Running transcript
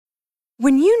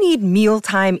When you need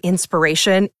mealtime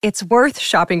inspiration, it's worth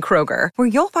shopping Kroger, where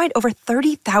you'll find over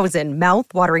 30,000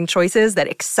 mouth-watering choices that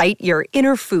excite your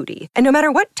inner foodie. And no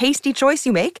matter what tasty choice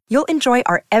you make, you'll enjoy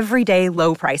our everyday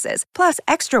low prices, plus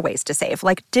extra ways to save,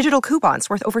 like digital coupons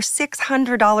worth over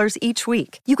 $600 each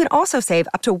week. You can also save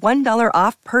up to $1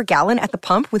 off per gallon at the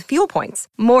pump with fuel points.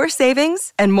 More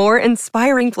savings and more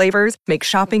inspiring flavors make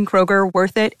shopping Kroger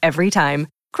worth it every time.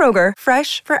 Kroger,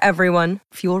 fresh for everyone.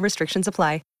 Fuel restrictions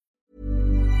apply.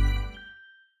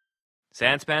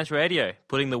 Sans Pants Radio,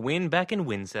 putting the win back in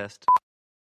Wincest.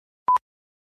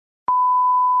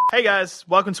 Hey guys,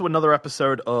 welcome to another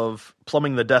episode of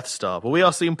Plumbing the Death Star, where we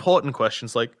ask the important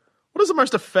questions like, what is the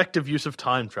most effective use of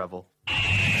time travel?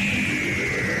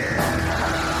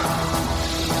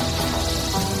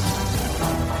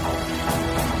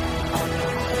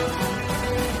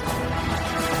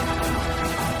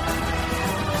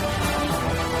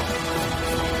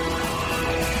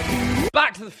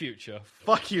 Back to the Future.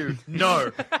 Fuck you.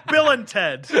 No. Bill and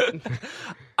Ted.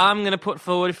 I'm going to put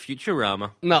forward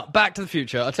Futurama. No, Back to the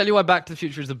Future. I'll tell you why Back to the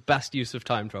Future is the best use of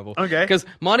time travel. Okay. Because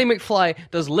Marty McFly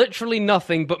does literally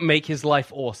nothing but make his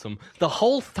life awesome. The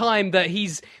whole time that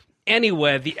he's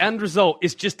anywhere, the end result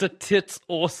is just a tits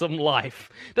awesome life.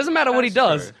 Doesn't matter what he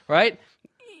does, true. right?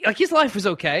 Like, his life was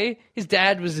okay. His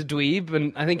dad was a dweeb,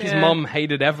 and I think his mum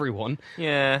hated everyone.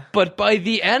 Yeah. But by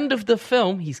the end of the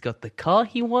film, he's got the car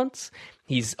he wants.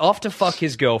 He's off to fuck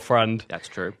his girlfriend. That's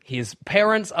true. His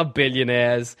parents are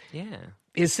billionaires. Yeah.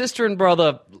 His sister and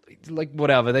brother, like,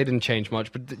 whatever, they didn't change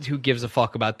much, but who gives a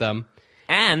fuck about them?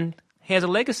 And he has a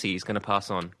legacy he's going to pass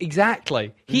on.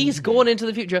 Exactly. He's gone into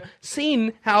the future,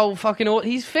 seen how fucking...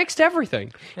 He's fixed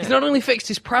everything. He's not only fixed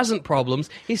his present problems,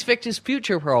 he's fixed his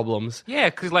future problems. Yeah,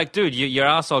 because, like, dude, your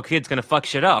arsehole kid's going to fuck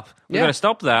shit up. We're Yeah. going to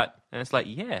stop that. And it's like,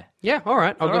 yeah. Yeah, all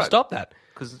right, I'll go right. stop that.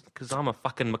 Because I'm a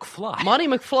fucking McFly. Marty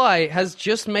McFly has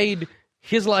just made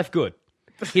his life good.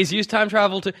 He's used time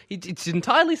travel to... It's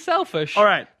entirely selfish. All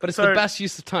right, But it's so- the best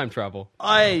use of time travel.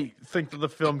 I think that the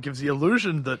film gives the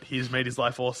illusion that he's made his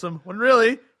life awesome, when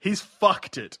really, he's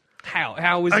fucked it. How?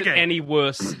 How is it Okay. any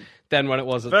worse than when it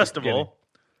was at First the of beginning? all,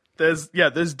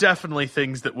 there's definitely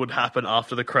things that would happen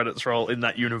after the credits roll in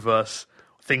that universe.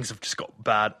 Things have just got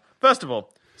bad. First of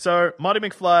all, so Marty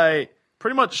McFly,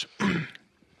 pretty much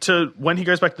to when he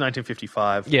goes back to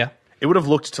 1955, Yeah. it would have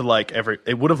looked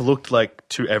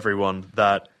to everyone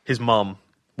that his mom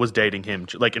was dating him,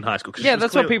 like in high school. 'cause she Yeah, was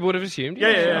that's what clearly- people would have assumed.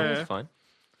 Yeah. That's fine.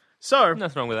 So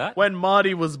Nothing wrong with that. when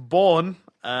Marty was born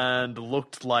and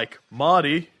looked like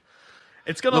Marty,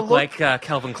 it's gonna Look like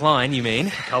Calvin Klein, you mean?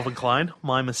 Calvin Klein.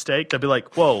 My mistake. They'd be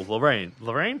like, "Whoa, Lorraine.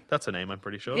 Lorraine? That's her name. I'm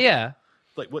pretty sure." Yeah.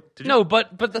 Like what? Did you... No,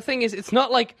 but the thing is, it's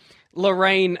not like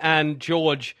Lorraine and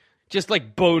George just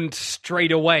like boned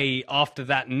straight away after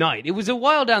that night. It was a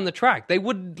while down the track. They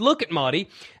would look at Marty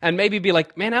and maybe be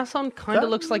like, "Man, our son kind of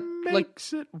looks like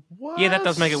makes it worse. Yeah, that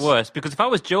does make it worse. Because if I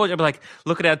was George, I'd be like,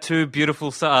 look at our two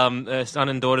beautiful son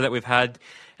and daughter that we've had.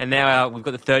 And now we've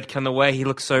got the third kid on the way. He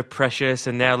looks so precious.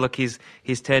 And now, look, he's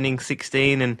turning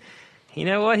 16. And you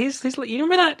know what? He's you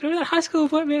remember that high school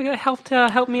boy that helped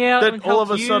me out? That and all of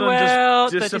helped a you sudden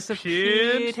out, just that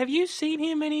disappeared? Have you seen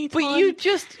him any But time? you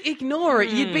just ignore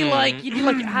it. You'd be like,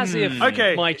 as if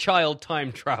Okay. my child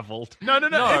time traveled. No. No,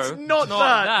 It's not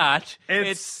that.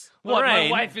 It's What, Lorraine,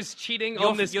 my wife is cheating you're-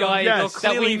 on this you're- guy you're that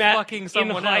clearly we met fucking in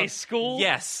someone high else. school?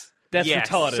 Yes. That's Yes.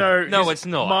 retarded. So No, his- it's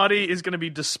not. Marty is going to be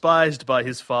despised by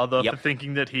his father Yep. for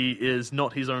thinking that he is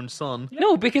not his own son.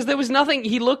 No, because there was nothing.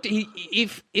 He looked.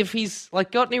 If he's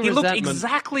like got any He looked resentment.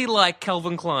 exactly like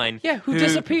Calvin Klein. Yeah, who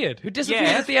disappeared? Who disappeared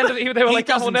Yeah. at the end of the... They were He like,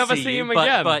 "I will doesn't never see see you, him but,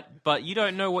 again." But you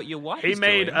don't know what your wife He is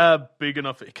made doing. a big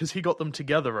enough because he got them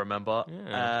together. Remember? He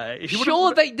would've-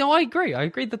 Sure, No, I agree. I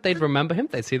agreed that they'd remember him.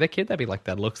 They'd see their kid. They'd be like,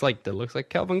 "That looks like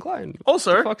Calvin Klein."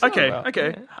 Also, What the fuck's that okay.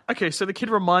 about? So the kid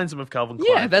reminds him of Calvin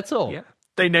Klein. Yeah, that's all. Yeah.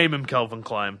 They name him Calvin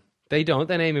Klein. They don't.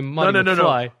 They name him Marty No.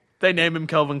 McFly. They name him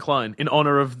Calvin Klein in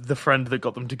honor of the friend that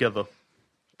got them together.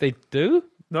 They do.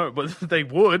 No, but they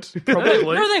would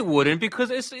probably. No, they wouldn't,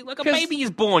 because it's like a 'Cause- baby is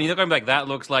born. You're not going to be like, that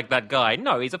looks like that guy.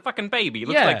 No, he's a fucking baby. He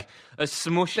looks Yeah. like a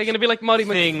smushed They're going to be like Marty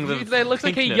thing. McFly. of They look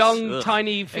like a pinkness. young, Ugh.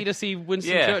 tiny, fetusy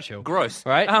Winston Yeah, Churchill. gross.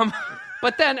 Right? Um,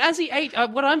 But then, as he ate,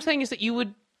 what I'm saying is that you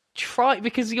would try,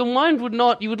 because your mind would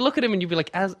not. You would look at him and you'd be like,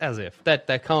 as if that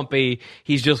can't be.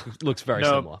 He's just looks very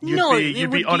similar. No, it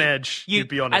you'd be would on edge. You'd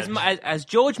be on edge. As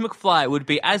George McFly would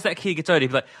be, as that kid gets older, he'd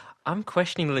be like, I'm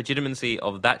questioning the legitimacy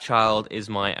of that child is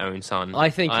my own son.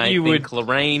 I think you would-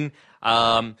 Lorraine,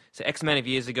 so X amount of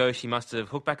years ago, she must have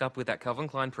hooked back up with that Calvin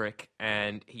Klein prick,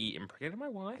 and he impregnated my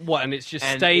wife. What? And it's just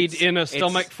And stayed it's- in her it's-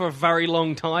 stomach for a very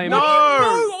long time. No!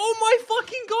 Oh my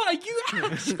fucking god, are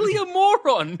you actually a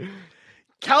moron?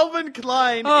 Calvin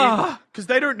Klein, because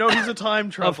they don't know he's a time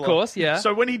traveler. Of course, yeah.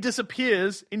 So when he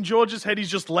disappears, in George's head,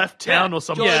 he's just left town or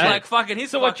something. George's Yeah. like, fucking,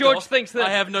 he's So what fucked George off. thinks that- I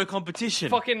have no competition.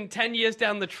 Fucking 10 years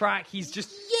down the track, he's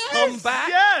just come back?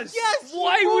 Yes!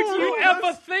 Why would you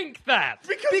ever think that?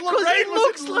 Because he Lorraine was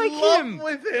looks in like love him.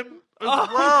 with him. as Oh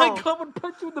well. my god, I would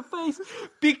punch you in the face.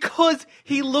 Because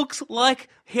he looks like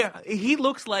he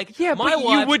looks like Yeah, my but you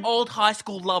wife's would- old high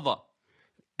school lover.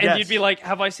 And Yes. you'd be like,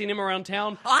 have I seen him around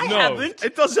town? I No. haven't.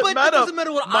 It doesn't But matter. It doesn't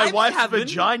matter what My I wife's haven't.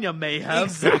 vagina may have.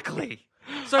 Exactly.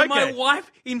 So my Okay.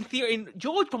 wife, in theory,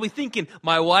 George probably thinking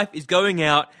my wife is going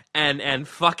out and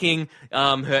fucking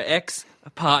her ex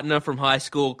partner from high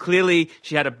school. Clearly,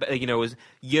 she had was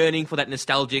yearning for that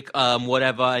nostalgic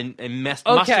whatever, and must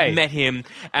Okay. have met him,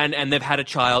 and they've had a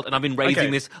child. And I've been raising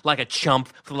Okay. this like a chump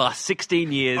for the last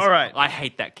 16 years. All right. I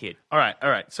hate that kid. All right.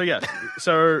 So yes.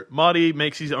 So Marty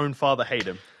makes his own father hate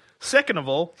him. Second of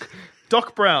all,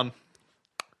 Doc Brown,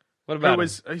 What about who him?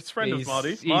 was he's a friend of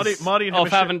Marty. He's Marty and him off are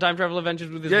shit- having time travel adventures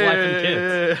with his wife and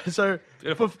kids. yeah. So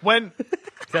when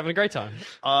He's having a great time.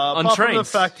 apart from the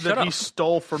trains. fact Shut that he up.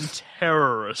 stole from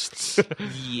terrorists,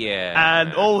 Yeah.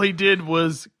 and all he did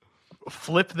was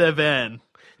flip their van.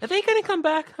 Are they going to come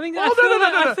back? I think Oh, I no, feel no, no,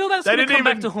 that, no, no. I feel that's They going to didn't come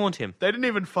back even- to haunt him. They didn't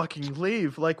even fucking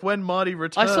leave. Like when Marty I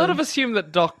returned. sort of assume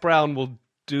that Doc Brown will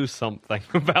do something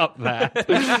about that.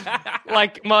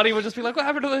 Like, Marty will just be like, what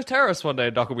happened to those terrorists one day?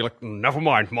 And Doc will be like, never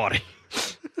mind, Marty.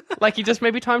 Like, he just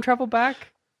maybe time travel back,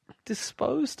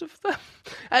 disposed of them.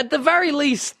 At the very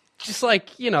least, just like,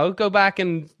 go back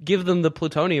and give them the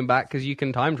plutonium back because you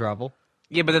can time travel.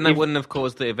 Yeah, but then that wouldn't have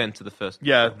caused the events of the first.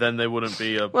 Yeah, then they wouldn't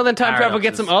be a. Well, then time travel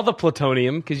gets Paradoxes. some other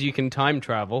plutonium because you can time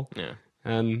travel. Yeah.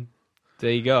 And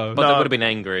there you go. But they would have been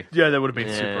angry. Yeah, they would have been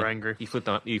Yeah. super angry. You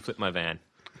flipped my van.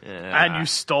 And you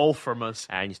stole from us.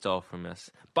 And you stole from us.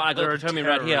 But I got They're to tell me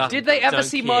right here. terrorists. Did they ever don't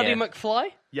see care. Marty McFly?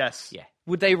 Yes. Yeah.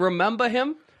 Would they remember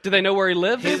him? Do they know where he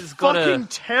lives? He's got Fucking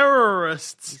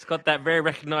terrorists. He's got that very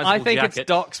recognizable I think jacket. it's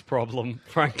Doc's problem,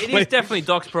 frankly. It is definitely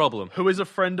Doc's problem. Who is a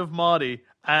friend of Marty,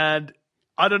 and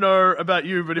I don't know about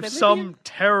you, but if some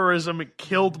terrorism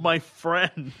killed my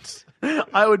friend,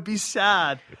 I would be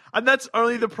sad. And that's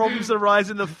only the problems that arise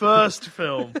in the first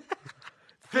film.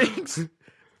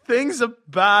 Things are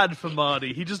bad for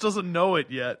Marty. He just doesn't know it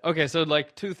yet. Okay, so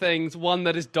like two things. One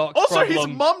that is Doc's Also, problem.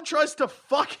 his mum tries to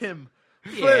fuck him.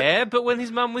 Yeah, but when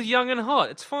his mum was young and hot,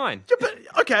 it's fine. But,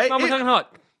 okay. Mum was young and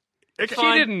hot. it, She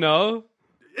didn't know.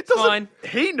 it doesn't. fine.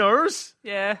 He knows.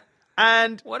 Yeah.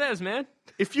 And What else, man?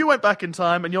 if you went back in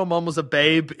time and your mum was a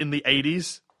babe in the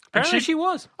 80s, and Apparently she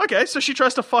was. okay, so she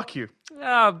tries to fuck you.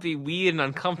 That would be weird and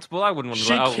uncomfortable. I wouldn't want to.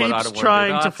 She I don't keeps wanna do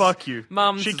trying to that. fuck you.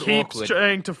 Mum, she this is keeps awkward.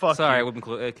 trying to fuck Sorry, I you. wouldn't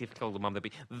call the mum that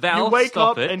be. Val, You wake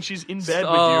stop up it. and she's in bed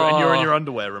with you, and you're in your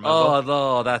underwear. Remember?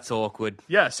 Oh, that's awkward.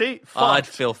 Yeah. See, I'd fucked.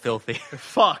 feel filthy.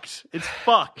 Fucked. It's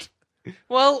fucked.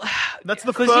 Well, That's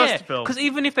the first film. Because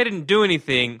even if they didn't do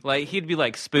anything, like he'd be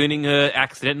like spooning her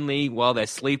accidentally while they're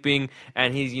sleeping,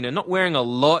 and he's not wearing a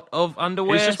lot of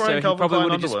underwear, He's just so wearing he Calvin probably Klein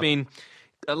would have just underwear. been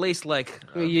at least like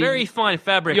You- very fine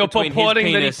fabric you're between his purporting that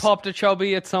he penis popped a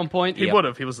chubby at some point. He would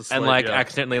have. He was asleep. and like yeah.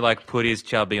 accidentally like put his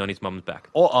chubby on his mum's back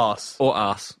or ass. or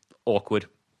ass. Awkward,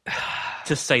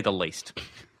 to say the least.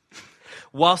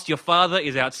 Whilst your father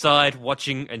is outside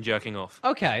watching and jerking off,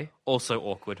 Okay, also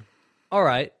awkward. all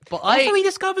right, but Also, he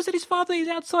discovers that his father is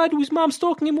outside with his mum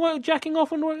stalking him while jacking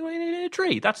off in a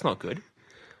tree. That's not good.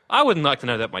 I wouldn't like to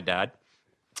know that my dad.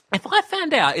 If I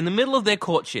found out in the middle of their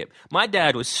courtship, my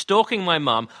dad was stalking my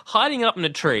mum, hiding up in a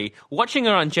tree, watching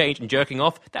her unchanged and jerking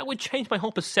off, that would change my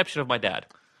whole perception of my dad.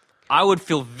 I would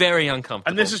feel very uncomfortable.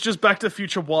 And this is just Back to the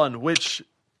Future 1, which,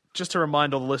 just to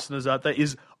remind all the listeners out there,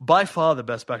 is by far the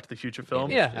best Back to the Future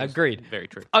film. yeah, agreed. very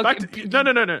true. Back to,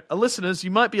 no. Listeners,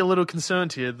 you might be a little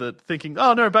concerned here that thinking,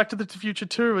 oh no, Back to the Future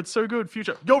 2, it's so good.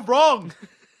 Future. You're wrong!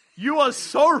 You are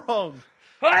so wrong!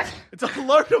 What? It's a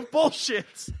load of bullshit!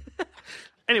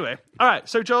 Anyway, alright,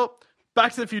 so Joel,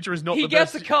 Back to the Future is not He the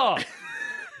gets best. a car.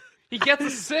 He gets a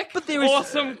sick, there is-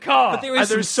 awesome car. But there And is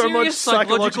some there's so much serious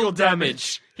psychological damage.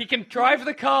 damage. He can drive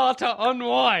the car to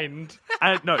unwind.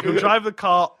 And no, he'll drive the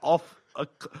car off.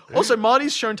 Also,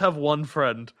 Marty's shown to have one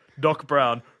friend, Doc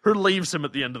Brown, who leaves him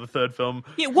at the end of the third film.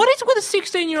 Yeah, what is with a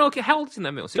 16-year-old kid? How old is in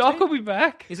that middle? 16? Doc will be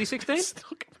back. Is he 16? Still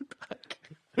coming back.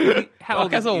 How Doc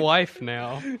old has is a he? wife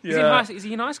now. Is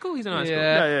he in high school? He's in high school.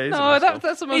 Yeah, he's in no, high school.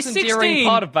 that's the most He's endearing 16,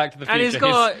 part of Back to the Future. and he's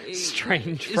got- his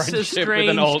strange it's a friendship with strange-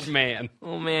 an old man.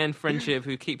 Oh man, friendship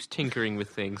who keeps tinkering with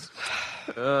things.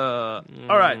 All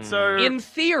right, so In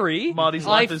theory, Marty's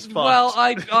life is fucked. Well,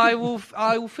 I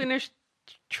will finish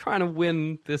trying to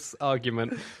win this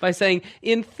argument by saying,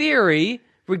 in theory,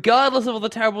 regardless of all the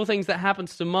terrible things that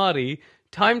happens to Marty,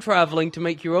 time traveling to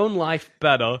make your own life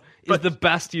better is the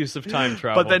best use of time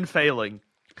travel. But then failing.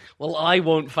 Well, I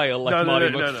won't fail like Marty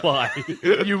No.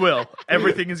 McFly. You will.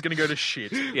 Everything is going to go to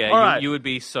shit. Yeah, All right. you would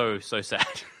be so sad.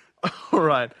 All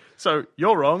right. So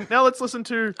you're wrong. Now let's listen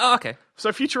to. Oh, okay. So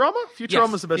Futurama?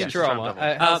 Futurama's the best use of time Futurama.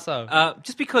 travel. How so?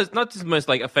 Just because not just the most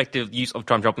like effective use of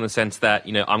time travel in the sense that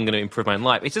I'm going to improve my own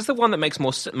life. It's just the one that makes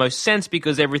most sense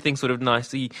because everything sort of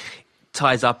nicely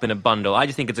ties up in a bundle. I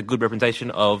just think it's a good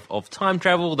representation of time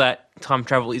travel. That time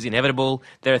travel is inevitable.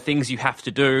 There are things you have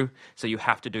to do, so you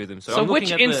have to do them. So I'm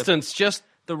which looking at instance? Just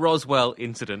the Roswell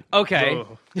incident. okay.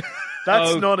 Oh.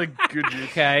 That's not a good use.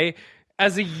 Okay.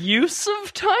 As a use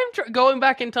of time, going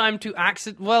back in time to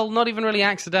well, not even really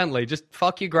accidentally, just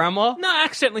fuck your grandma? No,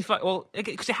 accidentally. Well,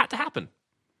 because it had to happen.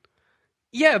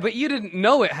 Yeah, but you didn't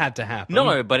know it had to happen.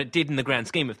 No, but it did in the grand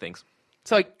scheme of things.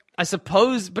 So I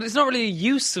suppose, but it's not really a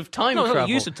use of time No, it's travel. not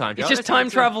a use of time It's travel. just It's time a-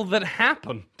 travel that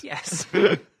happened. Yes.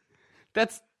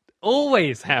 That's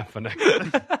always happening.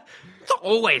 It's not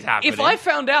always happening. If I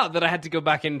found out that I had to go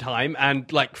back in time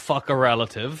and, like, fuck a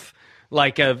relative,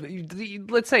 like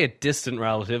let's say a distant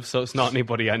relative, so it's not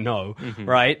anybody I know,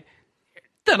 right?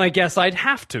 Then I guess I'd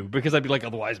have to, because I'd be like,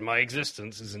 otherwise my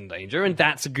existence is in danger, and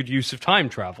that's a good use of time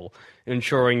travel,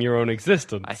 ensuring your own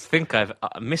existence. I think I've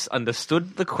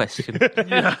misunderstood the question.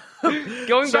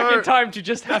 Going back in time to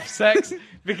just have sex,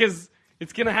 because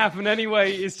it's going to happen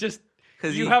anyway, is just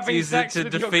you having use sex it to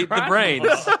with your defeat the grandma.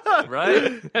 brains,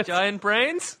 right? Giant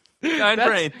brains? Giant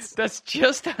brains. That's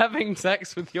just having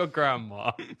sex with your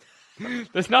grandma.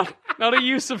 That's not a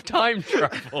use of time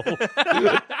travel.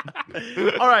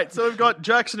 All right, so we've got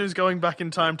Jackson who's going back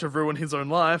in time to ruin his own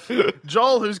life.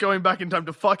 Joel who's going back in time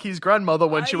to fuck his grandmother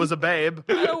when she was a babe.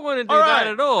 I don't want to do All that right.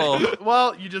 at all.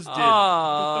 Well, you just did.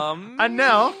 Um, And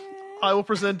now, I will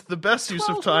present the best use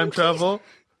of time travel.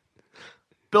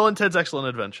 Bill and Ted's Excellent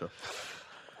Adventure.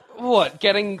 What,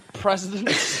 getting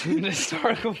presidents and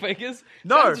historical figures?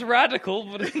 No. Sounds radical,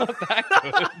 but it's not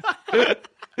that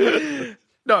good.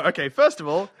 No, okay, first of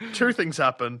all, two things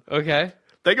happen. Okay.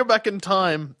 They go back in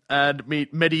time and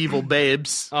meet medieval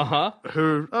babes Uh-huh.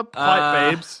 who are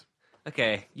pipe babes.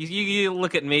 okay, you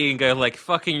look at me and go like,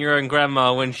 fucking your own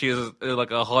grandma when she was like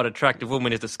a hot, attractive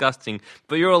woman is disgusting.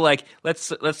 But you're all like,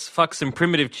 let's fuck some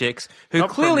primitive chicks who Not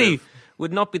clearly primitive.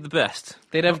 would not be the best.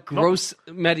 They'd have gross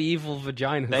medieval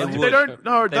vaginas. They They would. don't.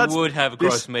 No, They that's, would have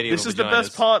gross medieval This is the vaginas.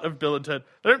 best part of Bill and Ted.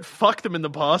 They don't fuck them in the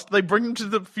past. They bring them to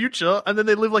the future, and then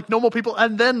they live like normal people,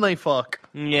 and then they fuck.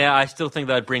 Yeah, I still think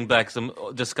they'd bring back some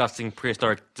disgusting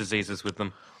prehistoric diseases with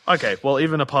them. Okay, well,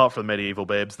 even apart from the medieval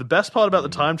babes, the best part about the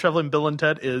time traveling Bill and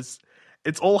Ted is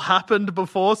it's all happened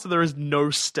before, so there is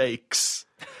no stakes.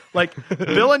 Like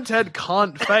Bill and Ted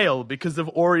can't fail because they've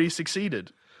already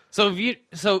succeeded.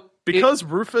 Because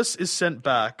Rufus is sent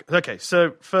back. Okay,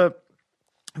 so for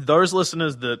those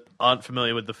listeners that aren't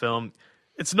familiar with the film,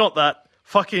 it's not that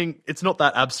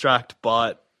abstract,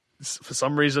 but for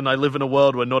some reason I live in a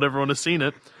world where not everyone has seen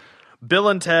it. Bill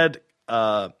and Ted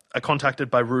are contacted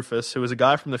by Rufus, who is a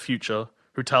guy from the future,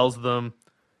 who tells them,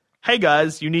 hey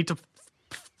guys, you need to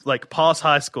pass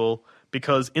high school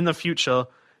because in the future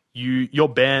your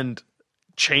band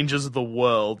changes the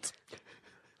world.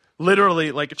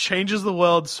 Literally, changes the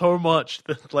world so much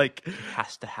that, It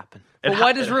has to happen. But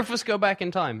why does Rufus go back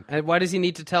in time? And why does he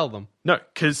need to tell them? No,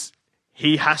 because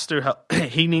he has to.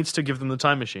 He needs to give them the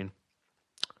time machine,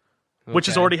 which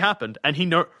has Okay. already happened, and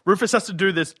Rufus has to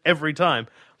do this every time.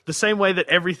 The same way that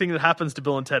everything that happens to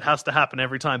Bill and Ted has to happen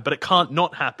every time, but it can't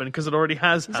not happen because it already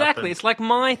has Exactly. happened. It's like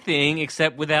my thing,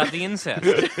 except without the incest.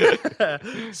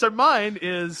 So mine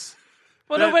is.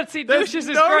 Well, no, but see, There's douches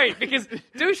is no- great, because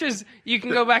douches, you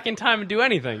can go back in time and do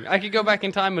anything. I could go back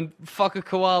in time and fuck a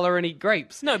koala and eat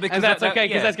grapes. No, because and that's that- okay,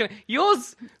 because yeah. that's gonna...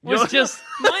 Yours was just...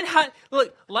 Mine had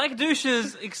like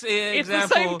douche's It's example. the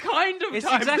same kind of It's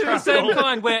time exactly the travel. same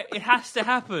kind where it has to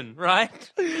happen, right?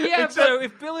 Yeah, So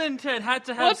if Bill and Ted had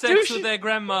to have What sex douche- with their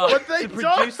grandma But they to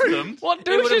produce don't. them, What it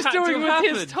douche would have is had to doing with have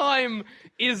his happened. time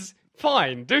is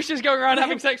fine. Douche is going around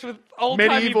having sex with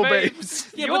old-timey Medieval babes.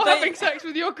 babes. Yeah, You're but they- having sex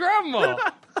with your grandma.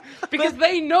 Because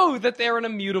they know that they're an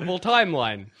immutable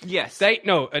timeline. Yes. They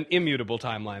know an immutable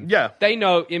timeline. Yeah. They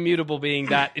know immutable being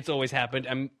that it's always happened,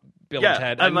 and Bill Yeah, and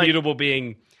Ted, and, immutable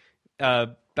being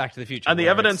Back to the Future. And the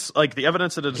where evidence, the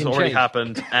evidence that it has can already change.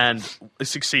 happened and it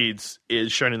succeeds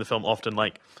is shown in the film often.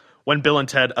 Like when Bill and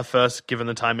Ted are first given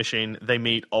the time machine, they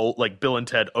meet Bill and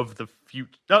Ted of the future,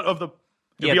 not of the,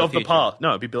 Yeah, be the of the future. past. No,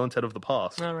 it'd be Bill and Ted of the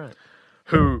past, All right.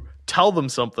 who tell them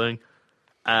something,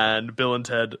 and Bill and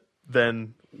Ted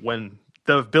then, when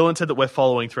the Bill and Ted that we're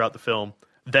following throughout the film,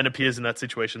 then appears in that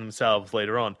situation themselves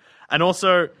later on, and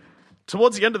also.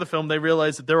 towards the end of the film, they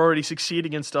realize that they're already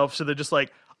succeeding and stuff, so they're just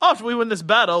like, after we win this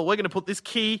battle, we're going to put this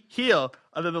key here.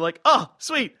 And then they're like,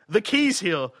 sweet, the key's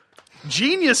here.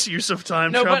 Genius use of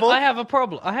time travel. No, but I have a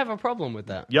problem. I have a problem with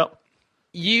that. Yep.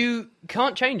 You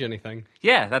can't change anything.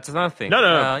 Yeah, that's another thing.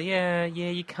 No. Yeah,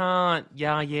 you can't.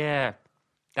 Yeah.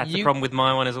 That's the problem with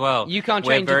my one as well. You can't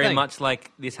We're change a very thing. much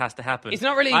like, this has to happen. It's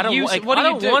not really I don't, use- like, what do I you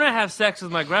don't do? want to have sex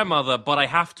with my grandmother, but I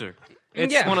have to.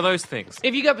 It's Yeah. one of those things.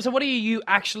 If you go, so what are you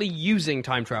actually using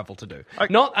time travel to do?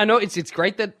 I know it's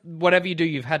great that whatever you do,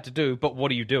 you've had to do, but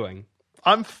what are you doing?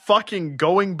 I'm fucking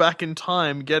going back in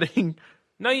time, getting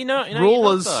No, you're not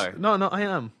rulers. though. No, I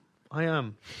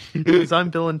am. Because I'm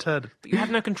Bill and Ted. But you have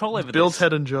no control over Bill, this.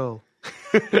 Ted, and Joel.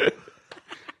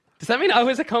 Does that mean I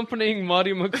was accompanying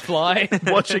Marty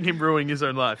McFly? Watching him ruining his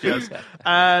own life, yes.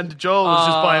 And Joel was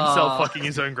just by himself fucking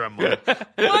his own grandmother.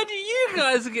 Why do you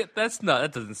guys get...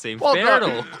 That doesn't seem Well, fair no, at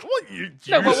all. What you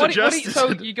No, but suggested. so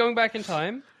you're going back in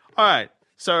time? All right,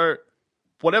 so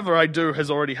whatever I do has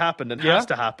already happened and has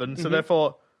to happen, so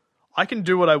therefore I can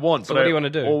do what I want. So but what do I you wanna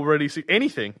do? Already see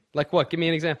anything. Like what? Give me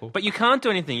an example. But you can't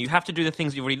do anything. You have to do the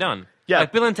things you've already done. Yeah.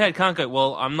 Like Bill and Ted can't go,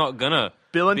 well, I'm not gonna.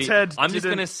 Bill and Ted I'm just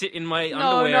didn't- gonna sit in my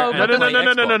No, underwear no, and but play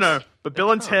No. Xbox. But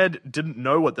Bill and Ted didn't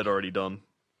know what they'd already done.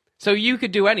 So you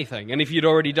could do anything, and if you'd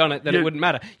already done it, then Yeah. it wouldn't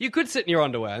matter. You could sit in your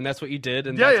underwear, and that's what you did.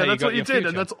 And Yeah, that's how that's got what you your did, future.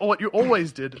 and that's what you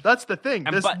always did. That's the thing.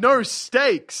 There's but- no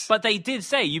stakes. But they did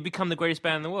say you become the greatest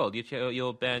band in the world.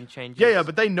 Your band changes. Yeah,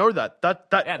 but they know that.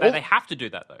 Yeah, they have to do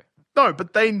that though. No,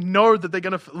 but they know that they're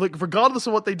gonna like, regardless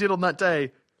of what they did on that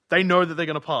day, they know that they're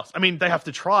gonna pass. I mean, they have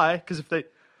to try because if they,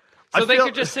 So they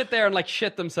could just sit there and like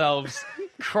shit themselves,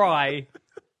 cry,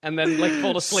 and then like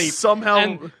fall asleep. Somehow-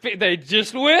 and they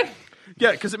just win.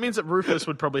 yeah, because it means that Rufus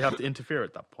would probably have to interfere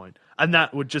at that point, and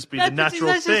that would just be the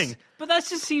natural thing. But that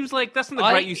just seems like that's not a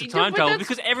I- great use of no, time but travel that's-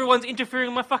 because everyone's interfering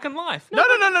in my fucking life. No.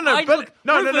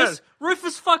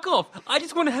 Rufus, fuck off. I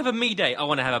just want to have a me day. I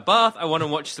want to have a bath. I want to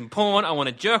watch some porn. I want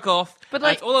to jerk off. But,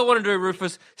 like- that's all I want to do,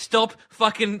 Rufus. Stop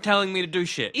fucking telling me to do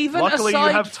shit. Even Luckily, aside,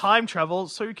 you have time travel,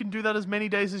 so you can do that as many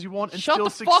days as you want and shut still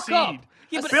the fuck succeed. up.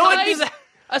 Yeah, but Bill and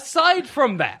aside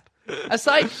from that,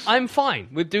 I'm fine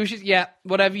with douches. Yeah,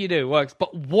 whatever you do works.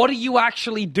 But what are you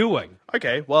actually doing?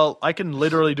 Okay, well, I can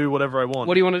literally do whatever I want.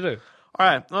 What do you want to do? All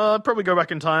right, I'd probably go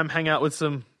back in time, hang out with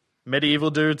some medieval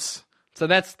dudes. So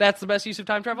that's the best use of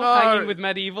time travel? No. Hanging with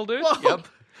medieval dudes? Yep.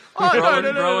 Oh,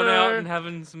 Growing out and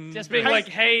having some. Just being Hang- like,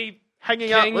 hey, Hanging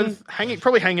King. out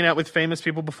with hanging out with famous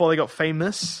people before they got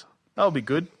famous. That would be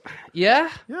good. yeah?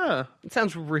 Yeah. It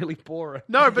sounds really boring.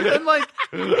 No, but then like,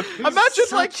 imagine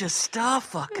like a star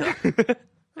fucker.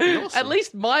 At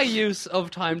least my use of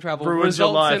time travel Ruins your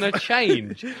results in life. a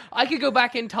change. I could go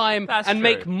back in time That's and true.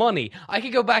 make money. I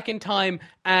could go back in time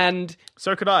and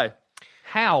so could I.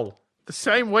 how? The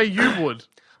same way you would.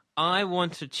 I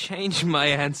want to change my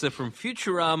answer from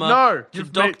Futurama No, to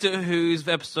you've Doctor Who's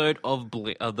episode of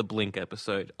the Blink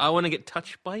episode. I want to get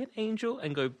touched by an angel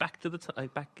and go back to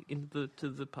back into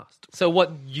the past. So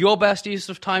what your best use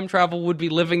of time travel would be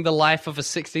living the life of a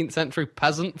 16th century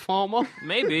peasant farmer?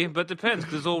 Maybe, but depends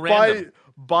because it's all random.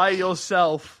 By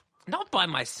yourself. Not by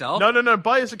myself. No,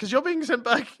 by yourself, because you're being sent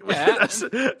back. Yeah.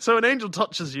 So an angel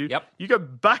touches you. Yep. You go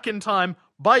back in time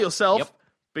by yourself Yep.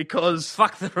 because.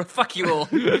 Fuck you all.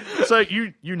 So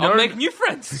you know. I'll make new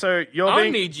friends. So you're I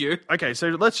being. need you. Okay, so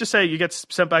let's just say you get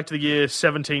sent back to the year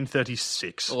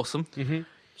 1736. Awesome.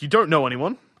 You don't know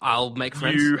anyone. I'll make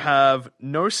friends. You have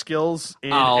no skills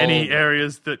in I'll- any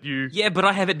areas that you. Yeah, but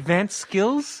I have advanced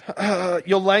skills.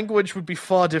 Your language would be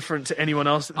far different to anyone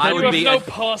else. I would be a-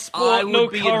 passport, I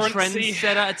would be a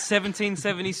trendsetter at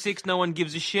 1776. No one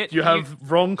gives a shit. You have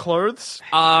wrong clothes.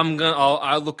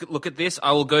 I'll look at this.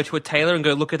 I will go to a tailor and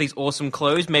go look at these awesome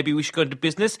clothes. Maybe we should go into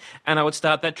business, and I would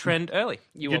start that trend early.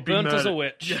 You were You'd be burnt as a murdered.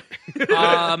 witch.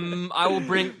 I will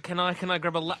bring. Can I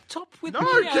grab a laptop with No,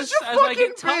 me because as you're I get fucking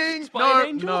being. touched by an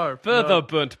angel? No. Further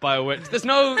burnt by a witch. There's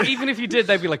no, even if you did,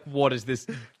 they'd be like, what is this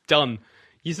done?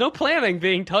 He's not planning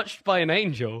being touched by an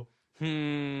angel.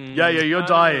 Yeah, you're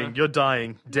dying. You're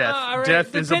dying. Death.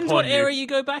 Death is Depends upon what you. area you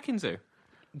go back into.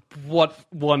 What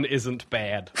one isn't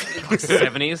bad?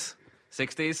 70s,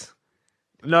 60s.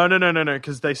 No,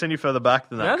 because they send you further back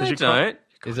than that. No, 'cause they you can't-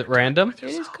 don't. Is it random?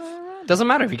 Doesn't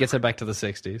matter if you get sent back to the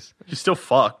 60s. You're still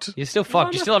fucked. You're still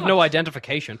fucked. You still have no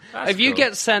identification. If you cool.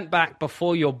 get sent back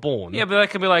before you're born, Yeah, but I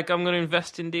could be like, I'm going to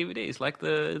invest in DVDs, like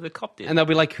the cop did. and they'll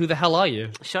be like, who the hell are you?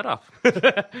 Shut up.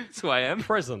 That's who I am.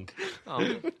 Prison.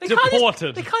 They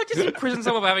Deported. They can't just imprison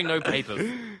someone for having no papers.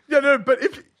 Yeah, no, but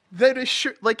if they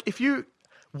should, like, if you,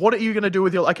 what are you going to do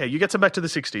with your? Okay, you get sent back to the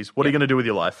 60s. What are you going to do with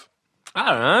your life? I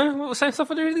don't know. Well, same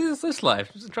stuff I do this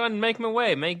life. Just try and make my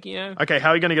way. Okay,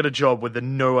 how are you going to get a job with the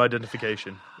no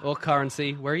identification? Or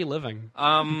currency. Where are you living?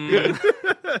 Oh,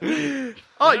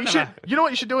 you should. You know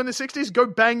what you should do in the 60s? Go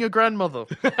bang your grandmother.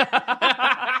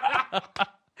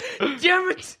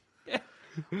 Damn it!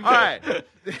 All right.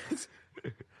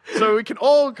 So we can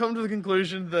all come to the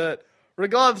conclusion that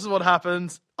regardless of what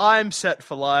happens, I'm set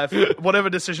for life. Whatever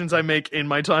decisions I make in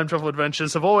my time travel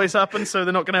adventures have always happened, so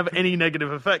they're not going to have any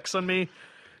negative effects on me.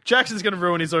 Jackson's going to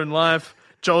ruin his own life.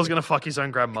 Joel's going to fuck his own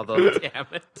grandmother. Damn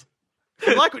it. If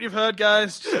you like what you've heard,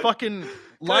 guys, just fucking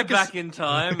Go back in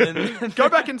time and go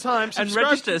back in time and subscribe-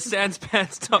 register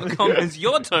sanspants.com as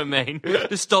your domain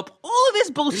to stop all of this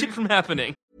bullshit from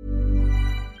happening.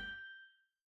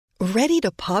 Ready to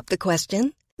pop the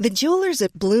question? The jewelers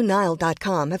at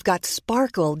BlueNile.com have got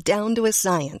sparkle down to a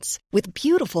science with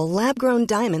beautiful lab-grown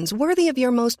diamonds worthy of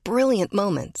your most brilliant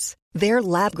moments. Their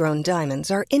lab-grown diamonds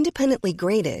are independently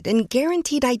graded and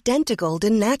guaranteed identical to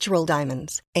natural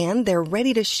diamonds, and they're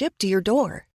ready to ship to your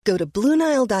door. Go to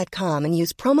BlueNile.com and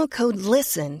use promo code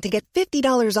LISTEN to get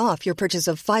 $50 off your purchase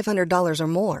of $500 or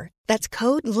more. That's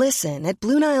code LISTEN at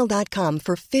BlueNile.com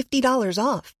for $50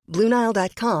 off.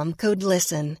 BlueNile.com, code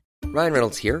LISTEN. Ryan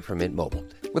Reynolds here from Mint Mobile.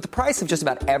 With the price of just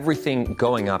about everything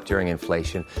going up during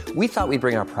inflation, we thought we'd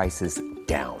bring our prices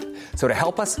down. So to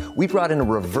help us, we brought in a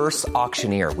reverse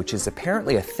auctioneer, which is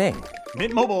apparently a thing.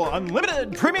 Mint Mobile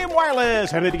Unlimited Premium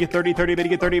Wireless. How to get 30, 30, bit to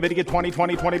get 30, bit to get 20,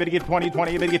 20, 20, bit to get 20,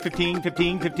 20, bit to get 15,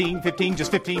 15, 15, 15,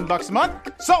 just $15 a month?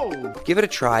 Sold! Give it a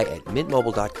try at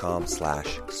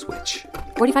mintmobile.com/switch.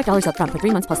 $45 up front for 3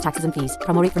 months plus taxes and fees.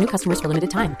 Promo rate for new customers for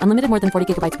limited time. Unlimited more than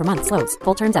 40 gigabytes per month. Slows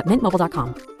full terms at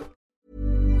mintmobile.com.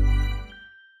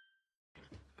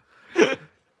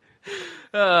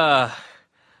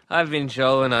 I've been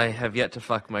Joel and I have yet to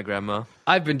fuck my grandma.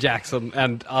 I've been Jackson,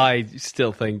 and I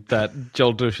still think that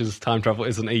Joel Douche's time travel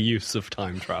isn't a use of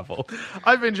time travel.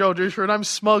 I've been Joel Dusher, and I'm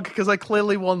smug because I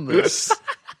clearly won this.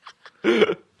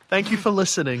 Thank you for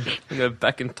listening. I'm going to go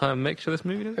back in time and make sure this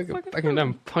movie doesn't Go fucking back in time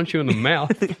and punch you in the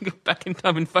mouth. Go back in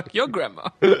time and fuck your grandma.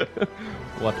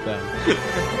 What then?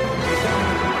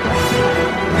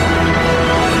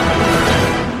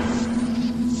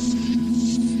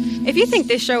 If you think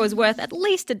this show is worth at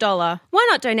least $1, why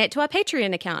not donate to our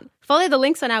Patreon account? Follow the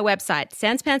links on our website,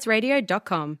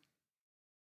 sanspantsradio.com.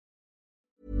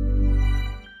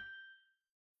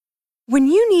 When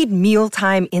you need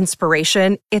mealtime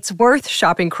inspiration, it's worth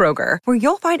shopping Kroger, where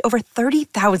you'll find over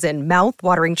 30,000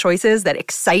 mouth-watering choices that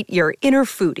excite your inner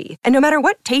foodie. And no matter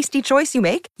what tasty choice you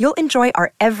make, you'll enjoy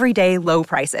our everyday low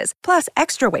prices, plus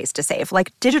extra ways to save,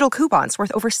 like digital coupons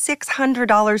worth over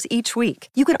 $600 each week.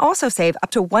 You can also save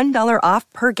up to $1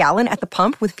 off per gallon at the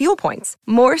pump with fuel points.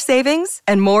 More savings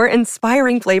and more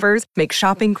inspiring flavors make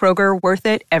shopping Kroger worth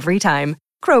it every time.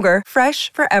 Kroger,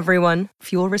 fresh for everyone.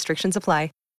 Fuel restrictions apply.